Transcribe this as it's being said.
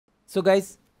So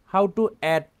guys, how to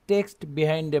add text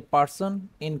behind a person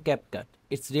in CapCut?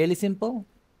 It's really simple.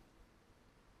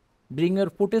 Bring your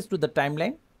footage to the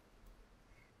timeline,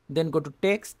 then go to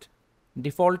text,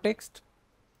 default text.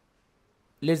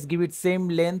 Let's give it same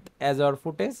length as our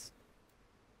footage.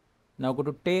 Now go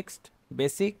to text,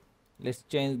 basic. Let's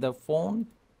change the font,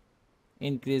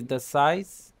 increase the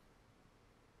size.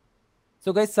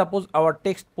 So guys, suppose our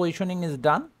text positioning is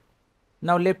done.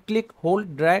 Now left click,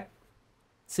 hold, drag,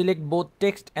 select both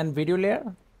text and video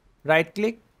layer, right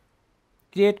click,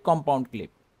 create compound clip.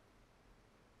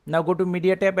 Now go to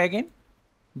media tab again,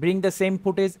 bring the same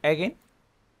footage again.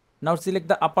 Now select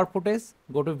the upper footage,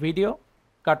 go to video,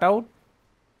 cutout,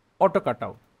 auto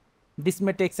cutout. This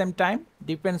may take some time,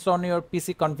 depends on your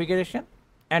PC configuration,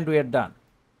 and we are done.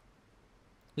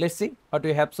 Let's see what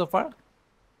we have so far.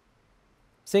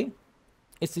 See,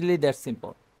 it's really that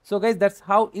simple. So guys, that's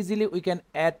how easily we can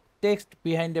add text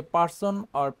behind a person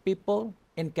or people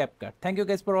in CapCut. Thank you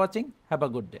guys for watching. Have a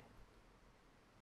good day.